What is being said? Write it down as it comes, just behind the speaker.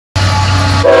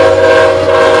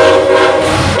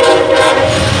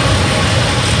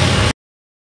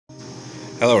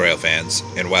Hello rail fans,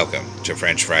 and welcome to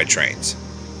French Fried Trains.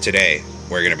 Today,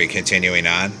 we're going to be continuing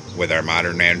on with our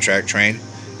modern Amtrak train,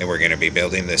 and we're going to be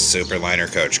building this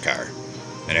Superliner Coach Car.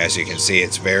 And as you can see,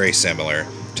 it's very similar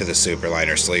to the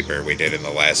Superliner Sleeper we did in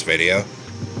the last video,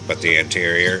 but the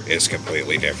interior is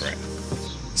completely different.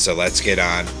 So let's get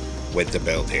on with the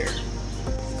build here.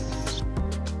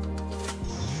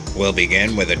 We'll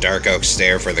begin with a dark oak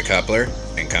stair for the coupler,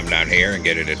 and come down here and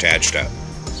get it attached up.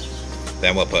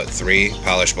 Then we'll put 3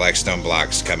 polished black stone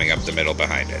blocks coming up the middle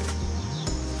behind it.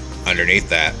 Underneath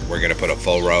that, we're going to put a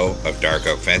full row of dark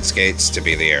oak fence gates to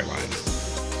be the airline.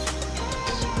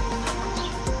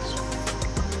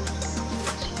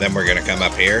 Then we're going to come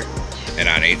up here, and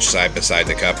on each side beside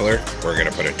the coupler, we're going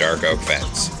to put a dark oak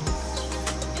fence.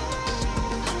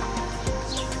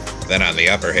 Then on the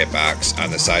upper hitbox,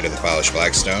 on the side of the polished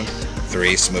black stone,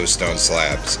 3 smooth stone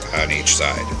slabs on each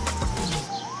side.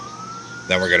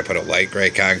 Then we're going to put a light gray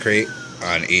concrete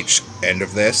on each end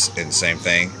of this, and same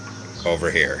thing over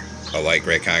here. A light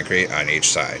gray concrete on each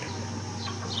side.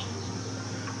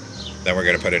 Then we're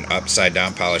going to put an upside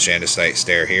down polished andesite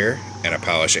stair here, and a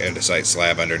polished andesite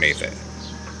slab underneath it.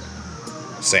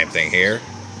 Same thing here,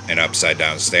 an upside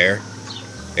down stair,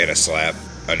 and a slab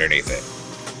underneath it.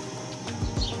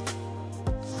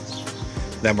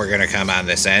 Then we're going to come on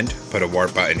this end, put a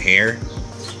warp button here,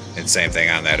 and same thing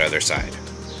on that other side.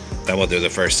 Then we'll do the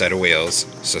first set of wheels,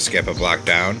 so skip a block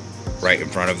down, right in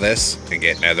front of this, and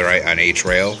get netherite on each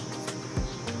rail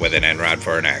with an end rod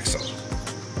for an axle.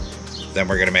 Then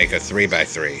we're going to make a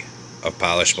 3x3 of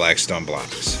polished black stone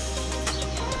blocks.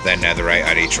 Then netherite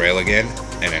on each rail again,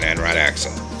 and an end rod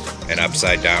axle. An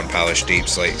upside down polished deep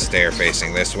slate stair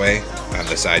facing this way on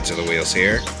the sides of the wheels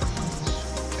here,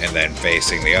 and then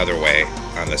facing the other way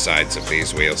on the sides of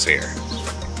these wheels here.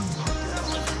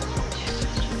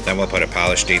 Then we'll put a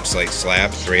polished deep slate slab,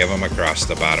 3 of them across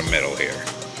the bottom middle here.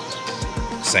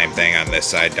 Same thing on this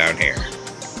side down here.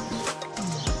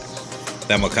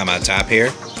 Then we'll come on top here,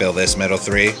 fill this middle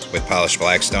 3 with polished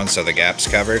blackstone so the gap's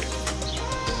covered.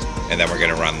 And then we're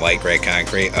going to run light gray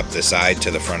concrete up the side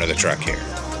to the front of the truck here.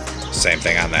 Same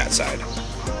thing on that side.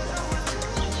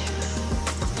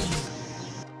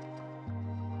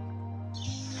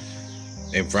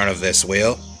 In front of this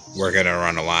wheel, we're going to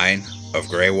run a line of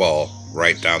gray wool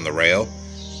right down the rail,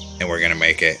 and we're going to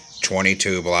make it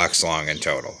 22 blocks long in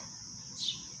total.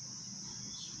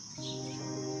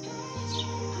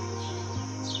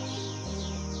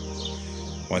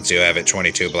 Once you have it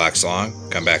 22 blocks long,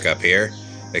 come back up here,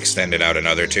 extend it out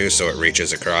another 2 so it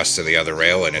reaches across to the other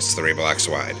rail and it's 3 blocks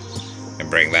wide, and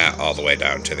bring that all the way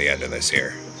down to the end of this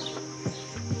here.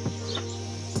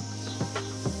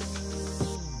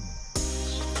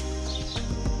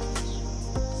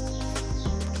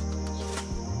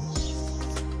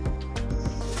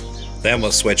 Then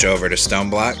we'll switch over to stone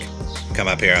block, come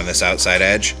up here on this outside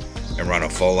edge, and run a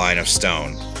full line of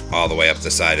stone all the way up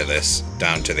the side of this,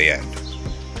 down to the end.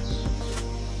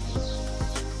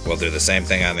 We'll do the same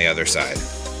thing on the other side.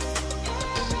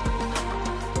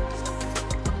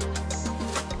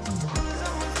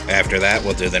 After that,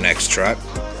 we'll do the next truck.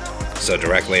 So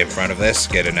directly in front of this,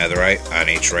 get a netherite on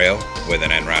each rail with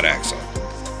an end rod axle.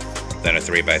 Then a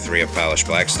 3x3 of polished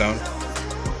blackstone,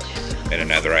 and a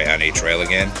netherite on each rail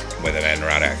again with an end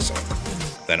rod axle.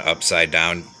 Then upside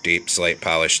down deep slate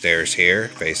polished stairs here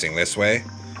facing this way,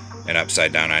 and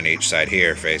upside down on each side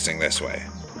here facing this way.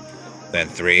 Then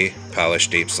 3 polished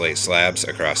deep slate slabs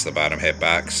across the bottom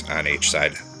hitbox on each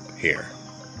side here.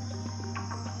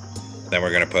 Then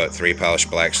we're going to put 3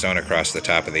 polished blackstone across the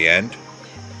top of the end,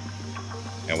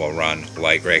 and we'll run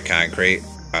light gray concrete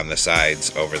on the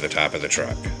sides over the top of the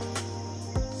truck.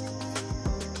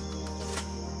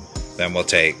 Then we'll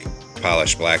take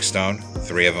polished blackstone,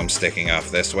 3 of them sticking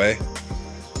off this way,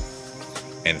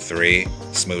 and 3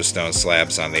 smooth stone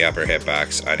slabs on the upper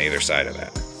hitbox on either side of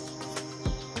that.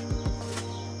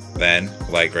 Then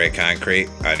light gray concrete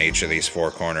on each of these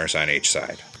 4 corners on each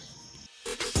side.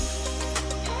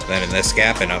 Then in this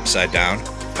gap, an upside down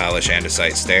polished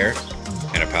andesite stair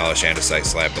and a polished andesite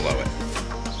slab below it.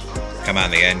 Come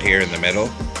on the end here in the middle,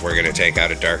 we're going to take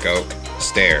out a dark oak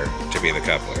stair to be the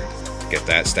coupler. Get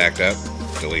that stacked up,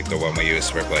 delete the one we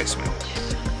used for replacement.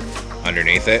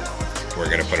 Underneath it, we're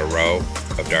going to put a row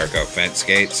of dark oak fence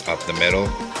gates up the middle,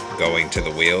 going to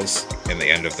the wheels in the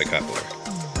end of the coupler.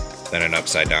 Then an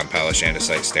upside down polished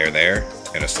andesite stair there,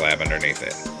 and a slab underneath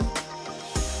it.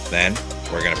 Then,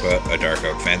 we're going to put a dark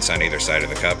oak fence on either side of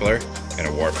the coupler, and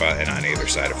a warp button on either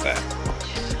side of that.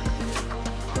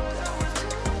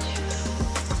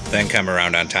 Then come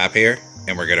around on top here,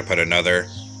 and we're going to put another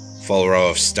full row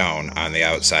of stone on the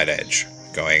outside edge,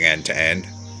 going end to end,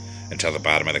 until the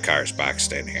bottom of the car is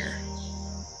boxed in here.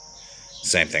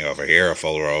 Same thing over here, a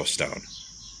full row of stone.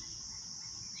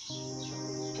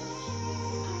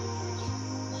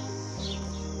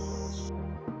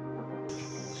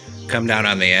 Come down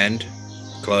on the end,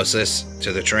 closest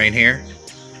to the train here.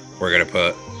 We're going to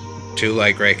put 2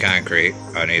 light gray concrete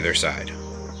on either side.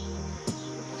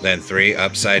 Then 3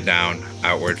 upside down,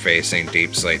 outward facing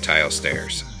deep slate tile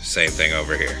stairs. Same thing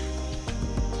over here.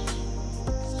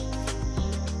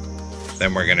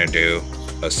 Then we're going to do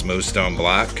a smooth stone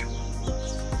block,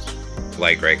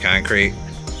 light gray concrete,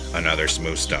 another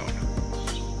smooth stone.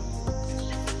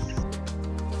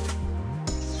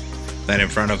 Then in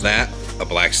front of that, a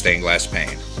black stained glass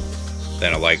pane.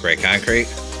 Then a light gray concrete,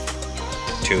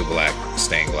 2 black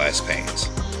stained glass panes.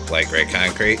 Light gray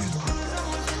concrete,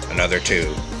 another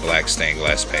 2 black stained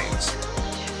glass panes.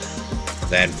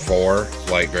 Then 4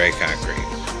 light gray concrete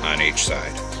on each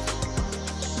side.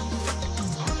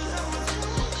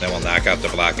 Then we'll knock out the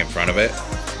block in front of it,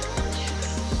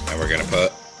 and we're going to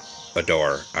put a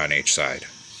door on each side.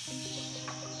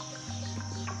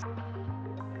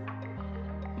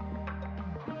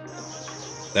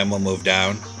 Then we'll move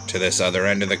down to this other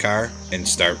end of the car and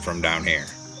start from down here.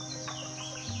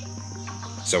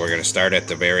 So we're going to start at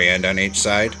the very end on each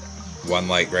side, 1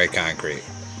 light gray concrete.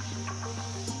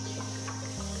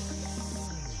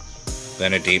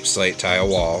 Then a deep slate tile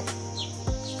wall.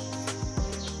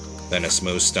 Then a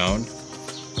smooth stone.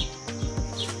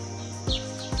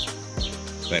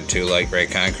 Then 2 light gray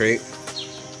concrete.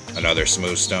 Another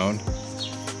smooth stone.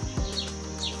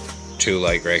 2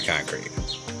 light gray concrete.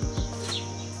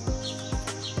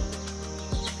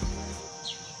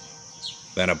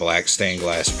 Then a black stained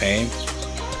glass pane,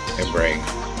 and bring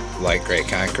light gray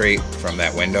concrete from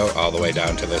that window all the way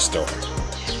down to this door.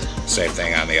 Same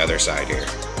thing on the other side here.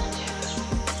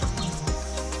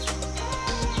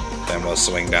 Then we'll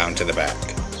swing down to the back.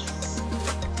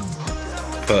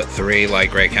 Put 3 light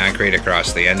gray concrete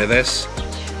across the end of this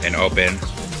and open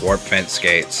warp fence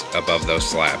gates above those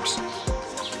slabs.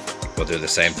 We'll do the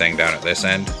same thing down at this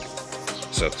end.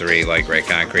 So 3 light gray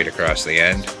concrete across the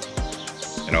end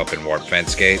and open warp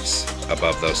fence gates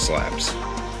above those slabs.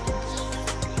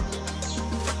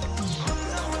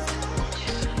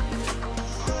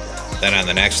 Then on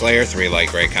the next layer, 3 light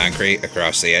gray concrete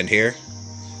across the end here.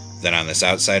 Then on this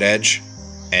outside edge,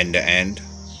 end to end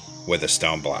with a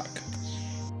stone block.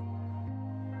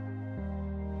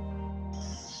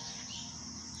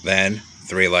 Then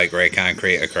 3 light gray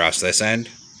concrete across this end,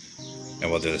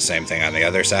 and we'll do the same thing on the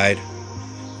other side,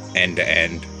 end to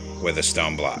end with a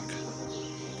stone block.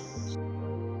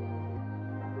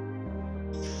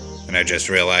 And I just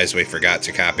realized we forgot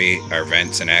to copy our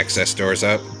vents and access doors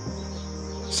up.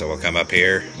 So we'll come up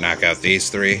here, knock out these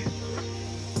 3,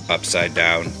 upside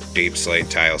down deep slate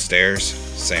tile stairs,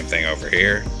 same thing over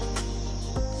here.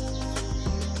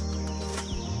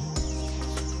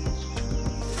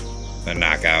 Then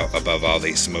knock out above all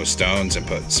these smooth stones and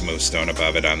put smooth stone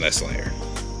above it on this layer.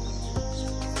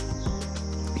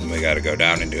 And we got to go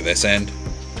down and do this end.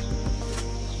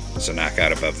 So knock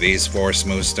out above these 4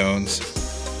 smooth stones.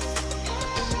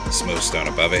 Smooth stone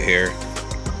above it here.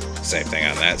 Same thing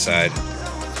on that side.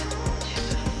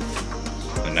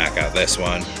 Then knock out this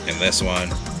one,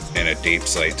 and a deep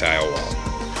slate tile wall.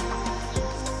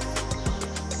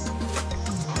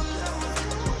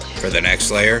 For the next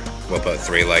layer, we'll put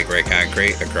 3 light gray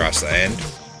concrete across the end.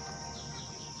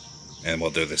 And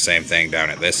we'll do the same thing down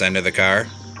at this end of the car.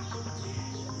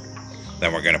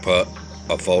 Then we're going to put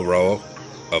a full row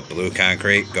of blue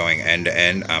concrete going end to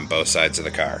end on both sides of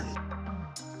the car.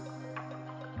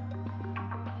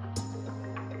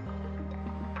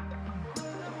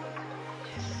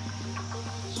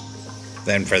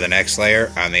 Then for the next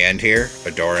layer, on the end here,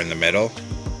 a door in the middle,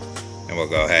 and we'll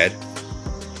go ahead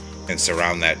and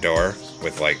surround that door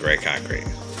with light gray concrete.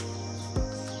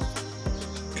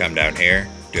 Come down here,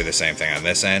 do the same thing on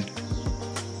this end.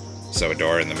 So a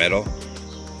door in the middle,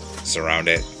 surround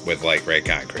it with light gray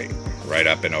concrete, right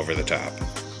up and over the top.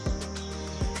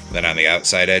 Then on the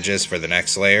outside edges for the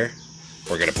next layer,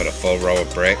 we're going to put a full row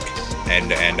of brick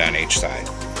end to end on each side.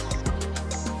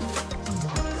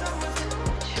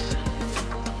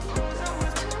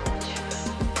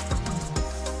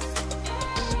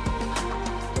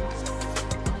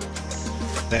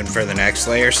 Then for the next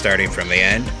layer, starting from the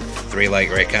end, 3 light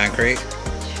gray concrete,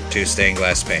 2 stained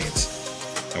glass panes.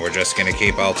 And we're just going to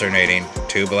keep alternating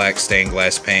 2 black stained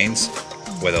glass panes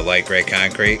with a light gray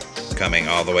concrete coming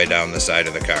all the way down the side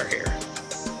of the car here.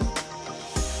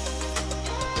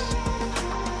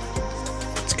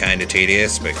 It's kind of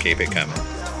tedious, but keep it coming.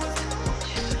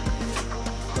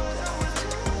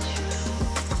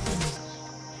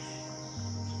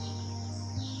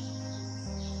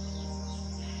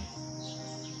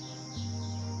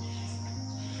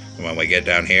 And when we get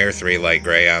down here, 3 light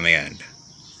gray on the end.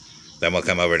 Then we'll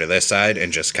come over to this side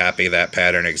and just copy that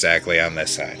pattern exactly on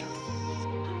this side.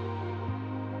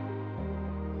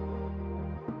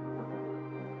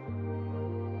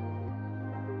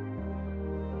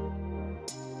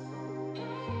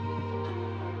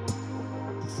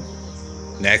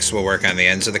 Next, we'll work on the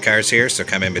ends of the cars here, so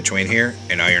come in between here,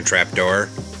 an iron trap door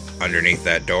underneath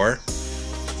that door,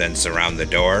 then surround the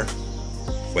door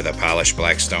with a polished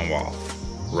black stone wall,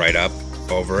 right up,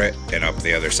 over it, and up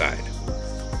the other side.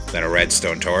 Then a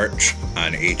redstone torch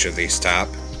on each of these top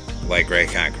light gray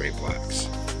concrete blocks.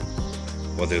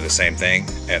 We'll do the same thing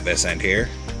at this end here.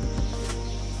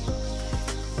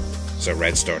 So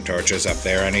redstone torches up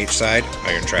there on each side,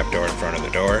 iron trap door in front of the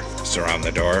door, surround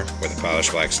the door with a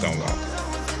polished black stone wall.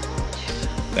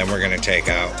 Then we're going to take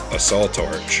out a soul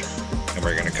torch, and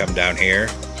we're going to come down here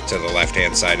to the left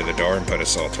hand side of the door and put a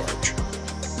soul torch.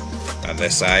 On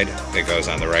this side, it goes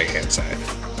on the right hand side.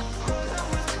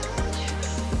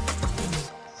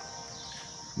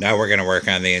 Now we're going to work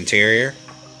on the interior.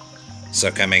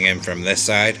 So coming in from this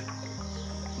side,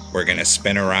 we're going to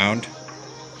spin around,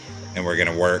 and we're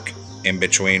going to work in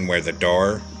between where the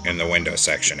door and the window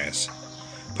section is.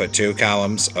 Put 2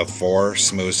 columns of 4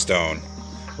 smooth stone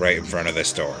right in front of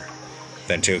this door.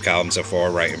 Then 2 columns of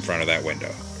 4 right in front of that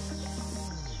window.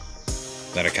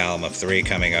 Then a column of 3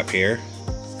 coming up here.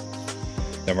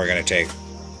 Then we're going to take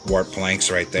warp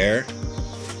planks right there.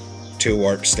 2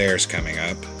 warp stairs coming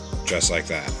up, just like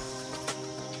that.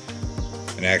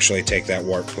 And actually take that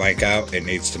warp plank out, it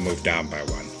needs to move down by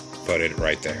 1. Put it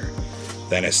right there.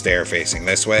 Then a stair facing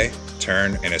this way,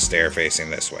 turn, and a stair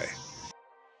facing this way.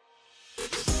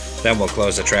 Then we'll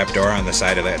close the trap door on the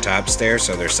side of that top stair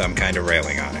so there's some kind of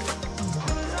railing on it.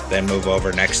 Then move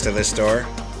over next to this door,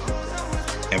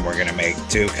 and we're going to make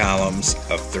 2 columns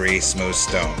of 3 smooth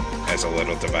stone as a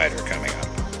little divider coming up.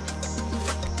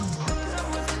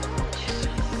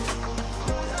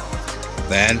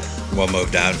 Then we'll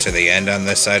move down to the end on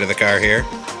this side of the car here,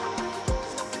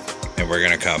 and we're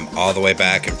going to come all the way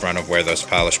back in front of where those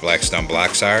polished black stone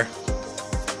blocks are,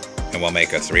 and we'll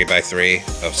make a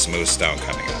 3x3 of smooth stone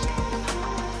coming up.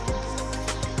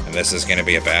 And this is going to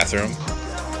be a bathroom,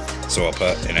 so we'll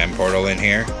put an end portal in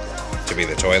here to be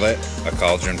the toilet, a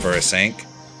cauldron for a sink,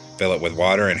 fill it with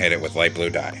water, and hit it with light blue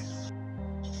dye.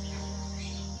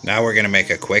 Now we're going to make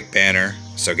a quick banner,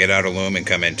 so get out a loom and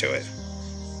come into it.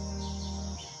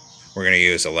 We're going to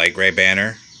use a light gray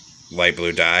banner, light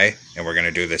blue dye, and we're going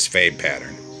to do this fade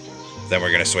pattern. Then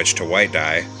we're going to switch to white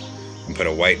dye and put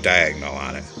a white diagonal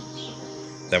on it.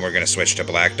 Then we're going to switch to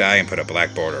black dye and put a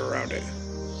black border around it.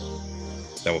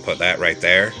 Then we'll put that right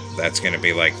there. That's going to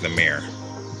be like the mirror.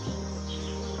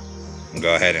 And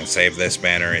go ahead and save this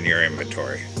banner in your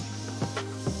inventory.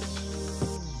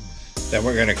 Then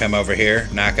we're going to come over here,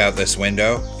 knock out this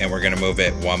window, and we're going to move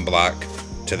it 1 block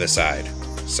to the side.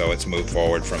 So it's moved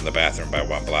forward from the bathroom by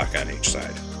 1 block on each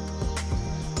side.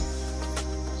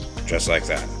 Just like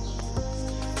that.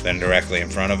 Then directly in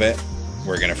front of it,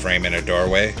 we're going to frame in a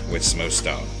doorway with smooth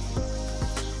stone.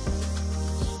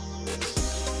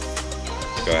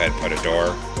 Go ahead and put a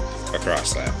door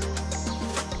across that.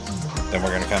 Then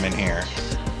we're going to come in here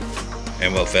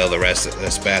and we'll fill the rest of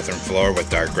this bathroom floor with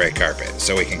dark gray carpet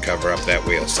so we can cover up that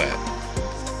wheel set.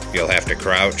 You'll have to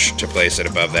crouch to place it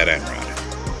above that end rod.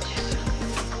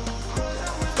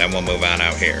 Then we'll move on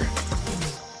out here.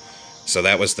 So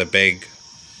that was the big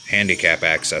handicap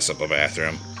accessible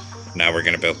bathroom. Now we're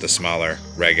going to build the smaller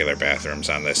regular bathrooms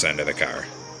on this end of the car.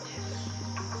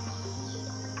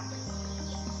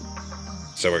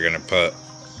 So we're going to put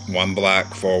 1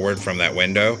 block forward from that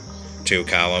window, 2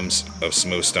 columns of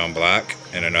smooth stone block,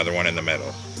 and another one in the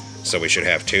middle. So we should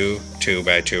have 2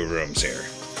 2x2 rooms here.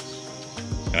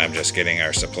 And I'm just getting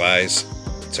our supplies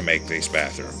to make these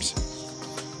bathrooms.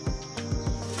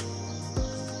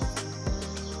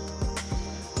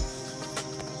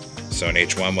 So in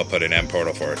each one we'll put an end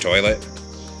portal for a toilet,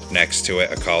 next to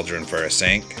it a cauldron for a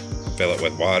sink, fill it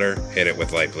with water, hit it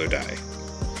with light blue dye.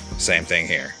 Same thing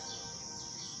here.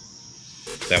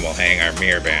 Then we'll hang our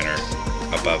mirror banner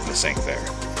above the sink there.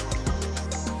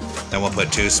 Then we'll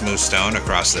put 2 smooth stone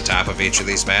across the top of each of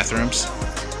these bathrooms.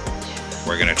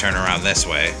 We're going to turn around this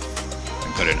way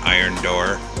and put an iron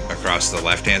door across the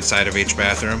left hand side of each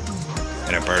bathroom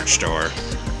and a birch door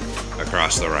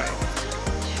across the right.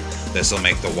 This will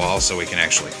make the wall so we can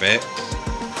actually fit.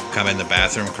 Come in the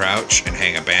bathroom, crouch, and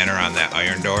hang a banner on that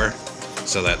iron door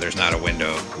so that there's not a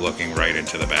window looking right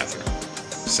into the bathroom.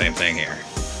 Same thing here.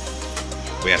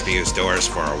 We have to use doors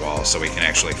for our wall so we can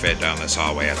actually fit down this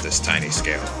hallway at this tiny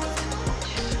scale.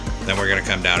 Then we're going to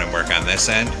come down and work on this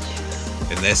end,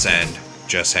 and this end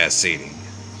just has seating.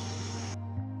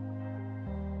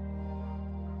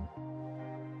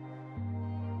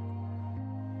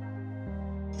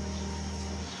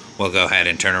 We'll go ahead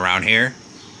and turn around here.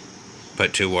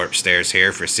 Put 2 warp stairs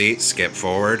here for seats, skip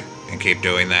forward, and keep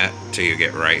doing that till you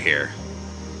get right here.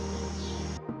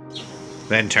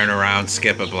 Then turn around,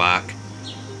 skip a block,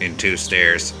 and 2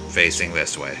 stairs facing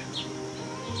this way.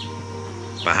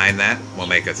 Behind that, we'll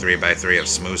make a 3x3 of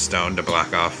smooth stone to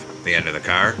block off the end of the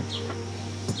car.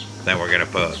 Then we're going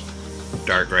to put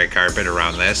dark gray carpet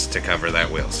around this to cover that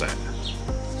wheel set.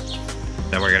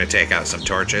 Then we're going to take out some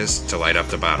torches to light up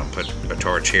the bottom. Put a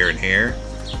torch here and here,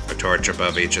 a torch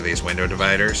above each of these window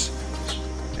dividers,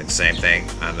 and same thing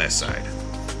on this side.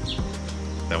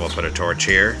 Then we'll put a torch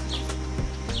here,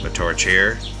 a torch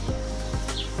here.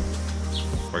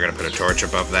 We're going to put a torch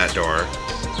above that door,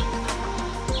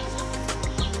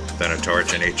 then a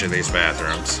torch in each of these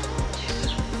bathrooms,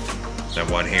 then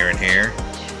one here and here,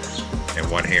 and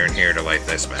one here and here to light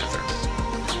this bathroom.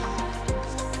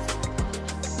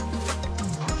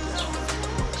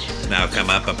 Now come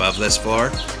up above this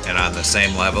floor, and on the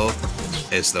same level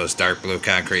as those dark blue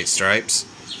concrete stripes,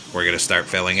 we're going to start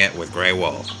filling it with gray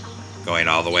wool, going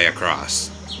all the way across,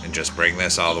 and just bring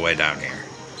this all the way down here.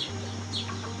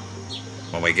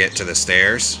 When we get to the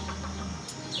stairs,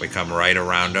 we come right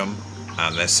around them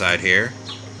on this side here,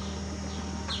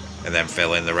 and then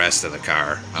fill in the rest of the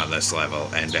car on this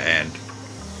level, end to end,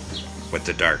 with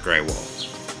the dark gray wool.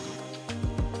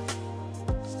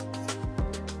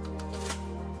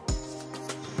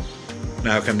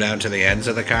 Now come down to the ends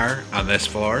of the car on this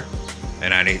floor,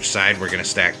 and on each side we're going to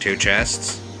stack 2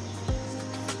 chests.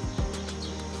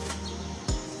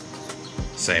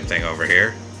 Same thing over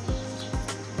here.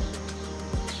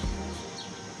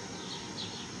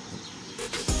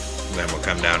 Then we'll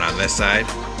come down on this side,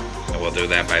 and we'll do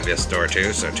that by this door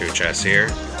too, so 2 chests here,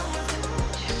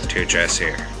 2 chests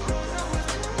here.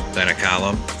 Then a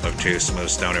column of 2 smooth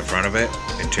stone in front of it,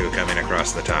 and 2 coming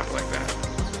across the top like that.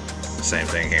 Same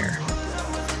thing here.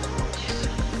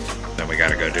 Then we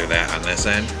gotta go do that on this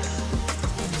end.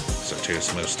 So 2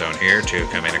 smooth stone here, 2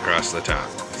 coming across the top.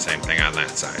 Same thing on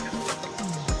that side.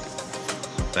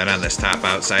 Then on this top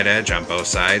outside edge on both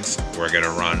sides, we're gonna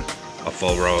run a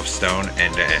full row of stone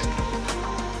end to end.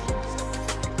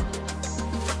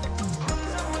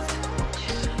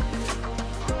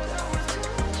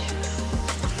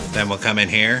 Then we'll come in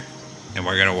here, and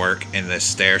we're gonna work in this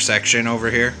stair section over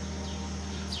here.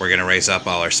 We're gonna raise up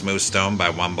all our smooth stone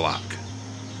by 1 block.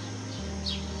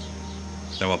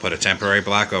 Then we'll put a temporary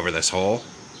block over this hole,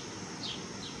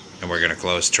 and we're gonna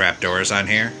close trap doors on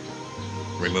here.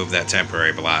 Remove that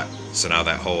temporary block, so now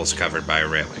that hole is covered by a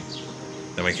railing.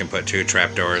 Then we can put 2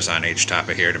 trap doors on each top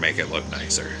of here to make it look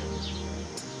nicer.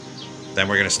 Then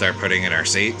we're gonna start putting in our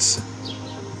seats.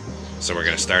 So we're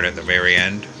gonna start at the very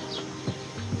end,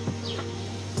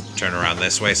 turn around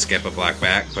this way, skip a block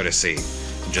back, put a seat.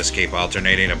 And just keep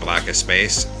alternating a block of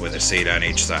space with a seat on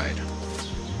each side.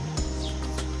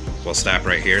 We'll stop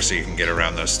right here so you can get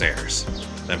around those stairs.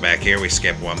 Then back here we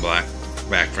skip 1 block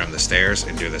back from the stairs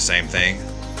and do the same thing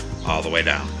all the way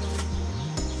down.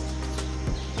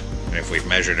 And if we've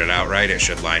measured it out right, it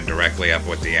should line directly up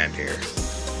with the end here.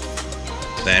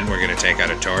 Then we're going to take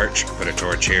out a torch, put a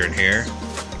torch here and here,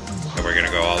 and we're going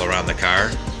to go all around the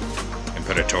car and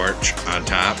put a torch on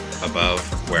top above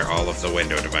where all of the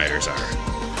window dividers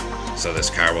are. So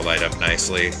this car will light up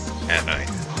nicely at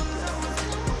night.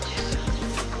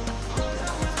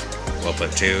 We'll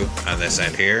put 2 on this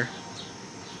end here.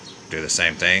 Do the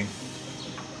same thing.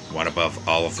 1 above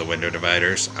all of the window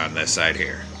dividers on this side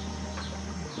here.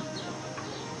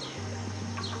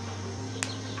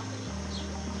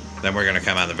 Then we're going to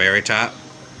come on the very top,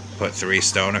 put 3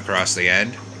 stone across the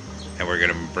end, and we're going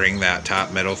to bring that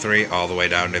top middle 3 all the way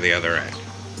down to the other end.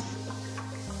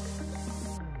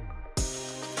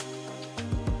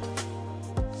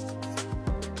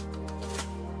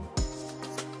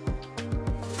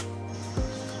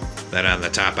 Then on the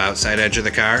top outside edge of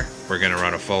the car, we're going to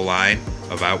run a full line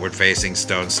of outward facing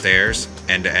stone stairs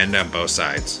end to end on both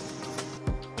sides.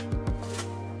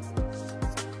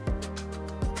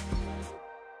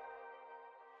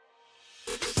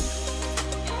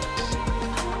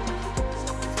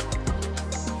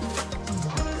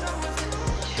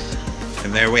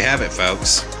 And there we have it,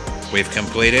 folks. We've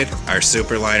completed our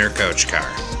Superliner Coach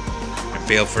Car. And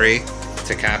feel free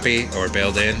to copy or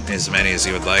build in as many as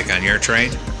you would like on your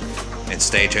train. And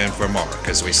stay tuned for more,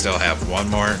 because we still have 1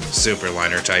 more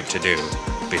Superliner type to do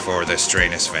before this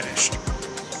train is finished.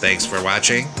 Thanks for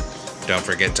watching. Don't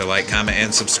forget to like, comment,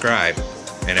 and subscribe.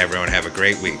 And everyone have a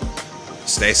great week.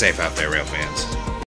 Stay safe out there, rail fans.